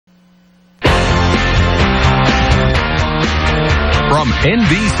from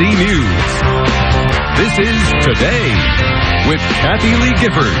NBC News. This is Today with Kathy Lee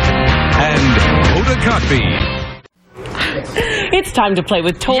Gifford and Hoda Kotb. It's time to play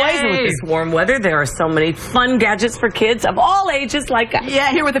with toys. And with this warm weather, there are so many fun gadgets for kids of all ages like us. Yeah,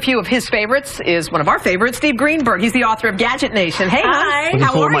 here with a few of his favorites is one of our favorites, Steve Greenberg. He's the author of Gadget Nation. Hey, hi.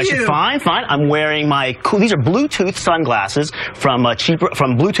 How are you? Fine. I'm wearing my these are Bluetooth sunglasses from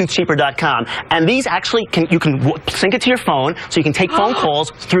Bluetoothcheaper.com, and these actually you can sync it to your phone, so you can take phone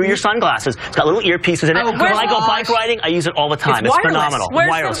calls through your sunglasses. It's got little earpieces in it. When I go bike riding, I use it all the time. It's phenomenal.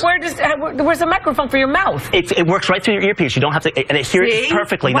 Where's the microphone for your mouth? It works right through your earpiece. You don't have to, and it hears it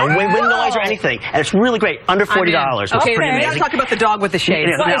perfectly. No wind noise or anything, and it's really great. Under $40. It's pretty amazing. We gotta talk about the dog with the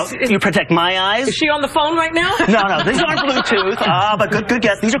shades. You protect my eyes. Is she on the phone right now? No, these aren't Bluetooth. But good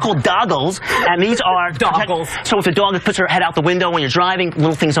guess. These are called doggles, and these are doggles. So if the dog puts her head out the window when you're driving,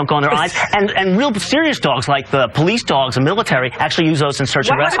 little things don't go in their eyes. And real serious dogs, like the police dogs and military, actually use those in search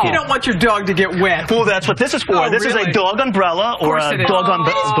and rescue. What if you don't want your dog to get wet? Well, that's what this is for. This is a dog umbrella or a dog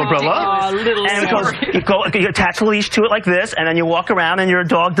umbrella. And you attach a leash to it like this, and then you walk around, and your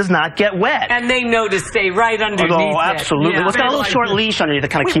dog does not get wet. And they know to stay right underneath it. Oh, absolutely. Well, it's got a little short leash underneath that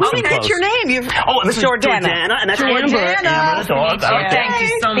kind of keeps them close. What's your name? And this is Jordana, and that's Amber the dog. Thank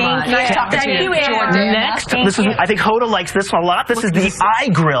you so much. Thank you, Amber. Next, this is, I think Hoda likes this one a lot. This is the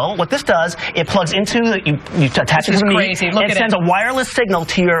iGrill. What this does, it plugs into, you attach it to the meat, and it sends a wireless signal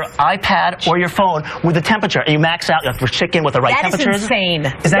to your iPad or your phone with the temperature, and you max out for chicken with the right temperature. That is insane.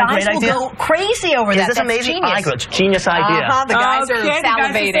 Is that a great idea? Guys will go crazy over that. Is this amazing? iGrill. It's a genius idea. The guys are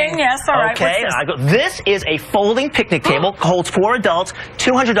salivating. Yes, all right. Okay, this is a folding picnic table. Holds 4 adults.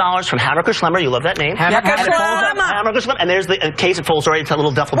 $200 from Hamburger Schlemmer. You love that name. Hamburger Schlemmer. And there's the case. It folds right into a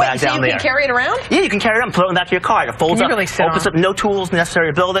little duffel bag down there. You can carry it around? Yeah, you can carry it up and put it in the back of your car. It folds up. Opens up. No tools necessary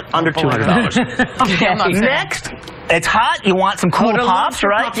to build it. Under $200. Next. It's hot. You want some cool pops,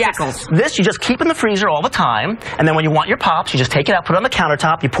 right? Yes. This you just keep in the freezer all the time, and then when you want your pops, you just take it out, put it on the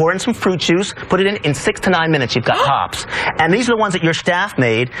countertop, you pour in some fruit juice, put it in 6 to 9 minutes, you've got pops. And these are the ones that your staff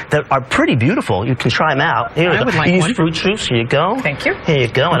made that are pretty beautiful. You can try them out. Here I would like use fruit juice. Here you go. Thank you. Here you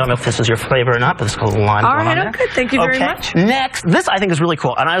go. I don't know if this is your flavor or not, but this is called lime. All right, I'm good. Thank you very much. Next, this I think is really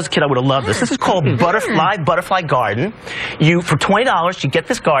cool, and I was a kid, I would have loved this. This is called Butterfly Garden. For $20, you get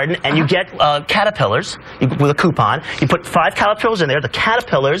this garden, and you get caterpillars with a coupon. You put 5 caterpillars in there. The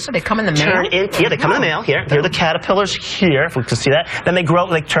caterpillars they come in the mail. They come in the mail. Here are the caterpillars here, if we can see that. Then they grow,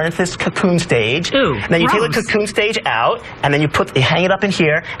 they turn into this cocoon stage. Ooh, and then you take the cocoon stage out, and then you hang it up in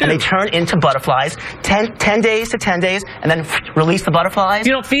here, and they turn into butterflies. 10 days to 10 days, and then release the butterflies.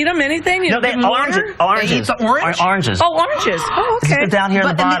 You don't feed them anything? You no, they oranges. They eat the orange? Oranges. Oh, oranges. Oh, okay. Down here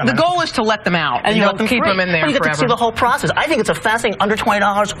at the bottom. The goal is to let them out, and you don't keep them in there you get to see the whole process. I think it's a fascinating, under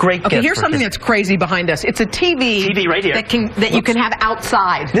 $20, great gift. Okay, here's something that's crazy behind us. It's a TV right here. that you can have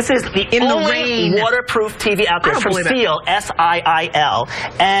outside. This is the only waterproof TV out there. It's from Ciil, S-I-I-L.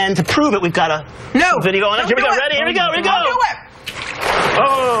 And to prove it, we've got a video on it. Here we go. Ready? Here we go. Here we go. Do it.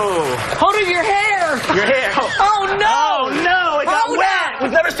 Oh. Hold of your hair. Your hair. Oh, no. Oh, no. It got wet.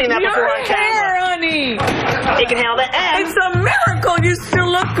 We've never seen that before on camera. Your hair, honey. It can handle that. And it's a miracle. You still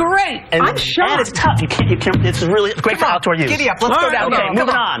look great. I'm shocked. And it's tough. It's really great for outdoor use. Giddy up. Let's go down. Okay,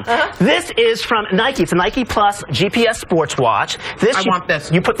 moving on. This is from Nike. It's a Nike Plus GPS sports watch. I want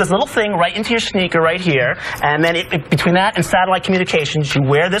this. You put this little thing right into your sneaker right here, and then between that and satellite communications, you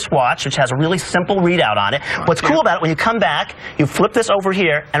wear this watch, which has a really simple readout on it. What's cool about it, when you come back, you flip this over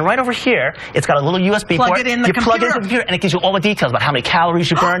here, and right over here, it's got a little USB port. Plug it in the computer. Plug it into the computer, and it gives you all the details about how many calories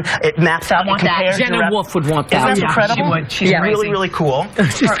you burn. It maps out and compares. Jenna Wolf would want that. Isn't that incredible? She would. She's really, really cool.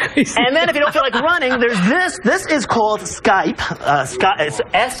 She's crazy. And then if you don't feel like running, there's this. This is called Skype. It's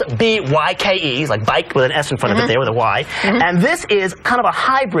S-B-Y-K-E. It's like bike with an S in front of it there with a Y. And this is kind of a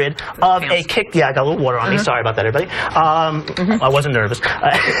hybrid of a kick. Yeah, I got a little water on me. Sorry about that, everybody. I wasn't nervous.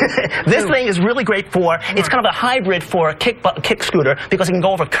 This thing is really great for, it's kind of a hybrid for a kick scooter because it can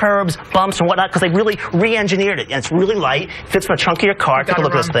go over curbs, bumps, and whatnot because they really re-engineered it. And it's really light, fits in the trunk of your car. Take a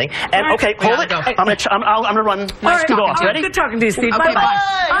look at this thing. And okay, hold it. I'm gonna run my scoot off. Ready? Good talking to you, Steve. Okay, bye.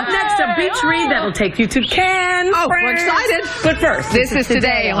 Up next, a beach read that'll take you to Cannes. Oh, we're excited. But first, this is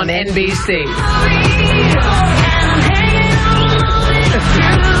Today on NBC.